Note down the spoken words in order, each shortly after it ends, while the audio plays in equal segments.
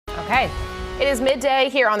Okay. It is midday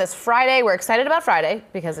here on this Friday. We're excited about Friday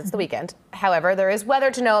because it's the weekend. However, there is weather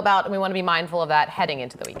to know about, and we want to be mindful of that heading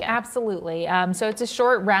into the weekend. Absolutely. So it's a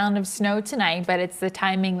short round of snow tonight, but it's the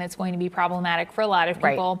timing that's going to be problematic for a lot of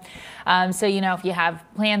people. Right. So, if you have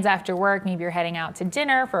plans after work, maybe you're heading out to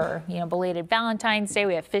dinner for, belated Valentine's Day.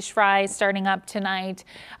 We have fish fries starting up tonight.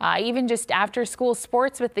 Even just after school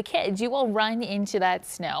sports with the kids, you will run into that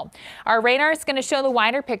snow. Our radar is going to show the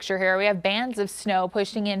wider picture here. We have bands of snow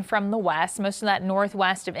pushing in from the west, most of that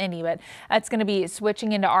northwest of Indy, but that's going to be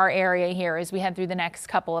switching into our area here as we head through the next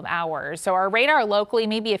couple of hours. So our radar locally,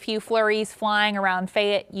 maybe a few flurries flying around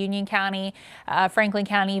Fayette, Union County, Franklin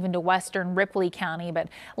County, even to western Ripley County. But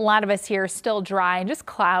a lot of us here are still dry and just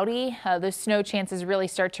cloudy. The snow chances really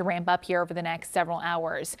start to ramp up here over the next several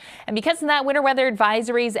hours. And because of that, winter weather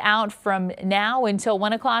advisory is out from now until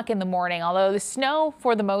 1 o'clock in the morning, although the snow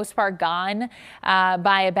for the most part gone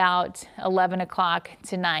by about 11 o'clock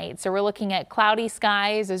tonight. So we're looking at cloudy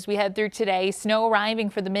skies as we head through today, snow arriving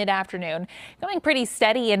for the mid-afternoon, going pretty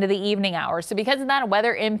steady into the evening hours. So because of that,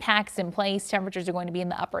 weather impacts in place. Temperatures are going to be in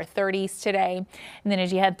the upper 30s today. And then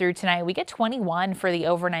as you head through tonight, we get 21 for the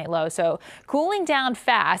overnight low. So cooling down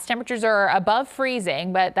fast. Temperatures are above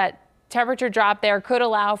freezing, but that temperature drop there could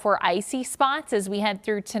allow for icy spots as we head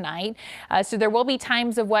through tonight. So there will be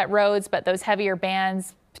times of wet roads, but those heavier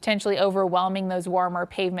bands potentially overwhelming those warmer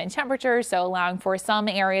pavement temperatures, so allowing for some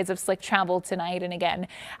areas of slick travel tonight, and again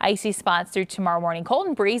icy spots through tomorrow morning. Cold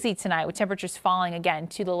and breezy tonight with temperatures falling again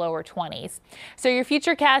to the lower 20s. So your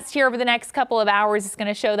future cast here over the next couple of hours is going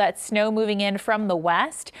to show that snow moving in from the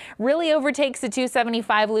west really overtakes the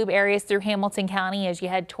 275 loop areas through Hamilton County as you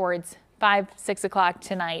head towards 6 o'clock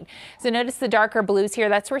tonight. So notice the darker blues here.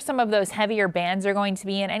 That's where some of those heavier bands are going to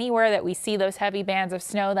be. And anywhere that we see those heavy bands of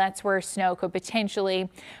snow, that's where snow could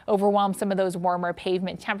potentially overwhelm some of those warmer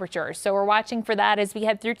pavement temperatures. So we're watching for that as we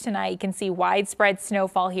head through tonight. You can see widespread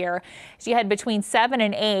snowfall here. As you head between 7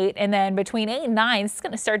 and 8, and then between 8 and 9, it's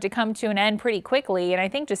going to start to come to an end pretty quickly. And I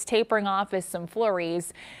think just tapering off as some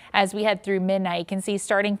flurries as we head through midnight. You can see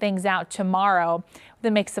starting things out tomorrow,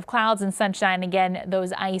 the mix of clouds and sunshine, again,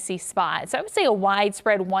 those icy spots. So I would say a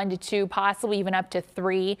widespread 1 to 2, possibly even up to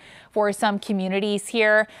 3 for some communities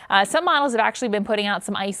here. Some models have actually been putting out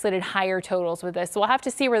some isolated higher totals with this. So we'll have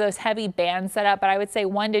to see where those heavy bands set up, but I would say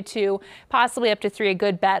 1 to 2, possibly up to 3, a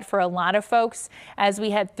good bet for a lot of folks as we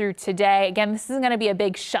head through today. Again, this isn't going to be a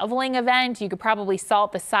big shoveling event. You could probably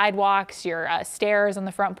salt the sidewalks, your stairs on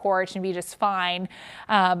the front porch, and be just fine.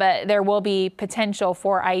 But there will be potential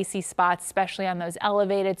for icy spots, especially on those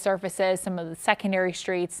elevated surfaces, some of the secondary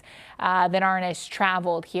streets that aren't as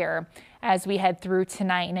traveled here as we head through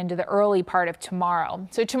tonight and into the early part of tomorrow.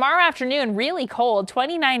 So tomorrow afternoon, really cold,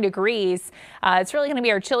 29 degrees. It's really going to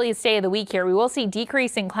be our chilliest day of the week here. We will see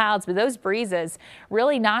decreasing clouds, but those breezes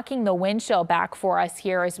really knocking the wind chill back for us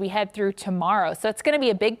here as we head through tomorrow. So it's going to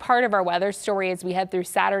be a big part of our weather story as we head through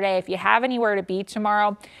Saturday. If you have anywhere to be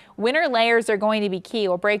tomorrow, winter layers are going to be key.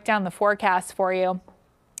 We'll break down the forecast for you.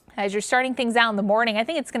 As you're starting things out in the morning, I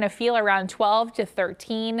think it's going to feel around 12 to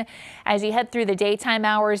 13. As you head through the daytime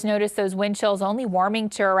hours, notice those wind chills only warming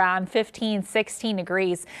to around 15, 16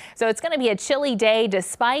 degrees. So it's going to be a chilly day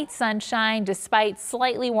despite sunshine, despite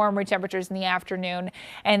slightly warmer temperatures in the afternoon.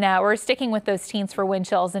 And we're sticking with those teens for wind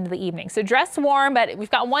chills into the evening. So dress warm, but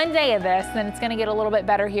we've got one day of this, then it's going to get a little bit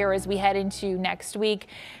better here as we head into next week.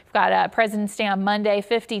 We've got President's Day on Monday,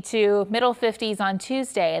 52, middle 50s on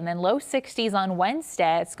Tuesday, and then low 60s on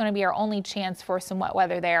Wednesday. It's going to be our only chance for some wet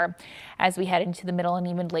weather there as we head into the middle and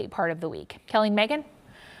even late part of the week. Kelly, Megan?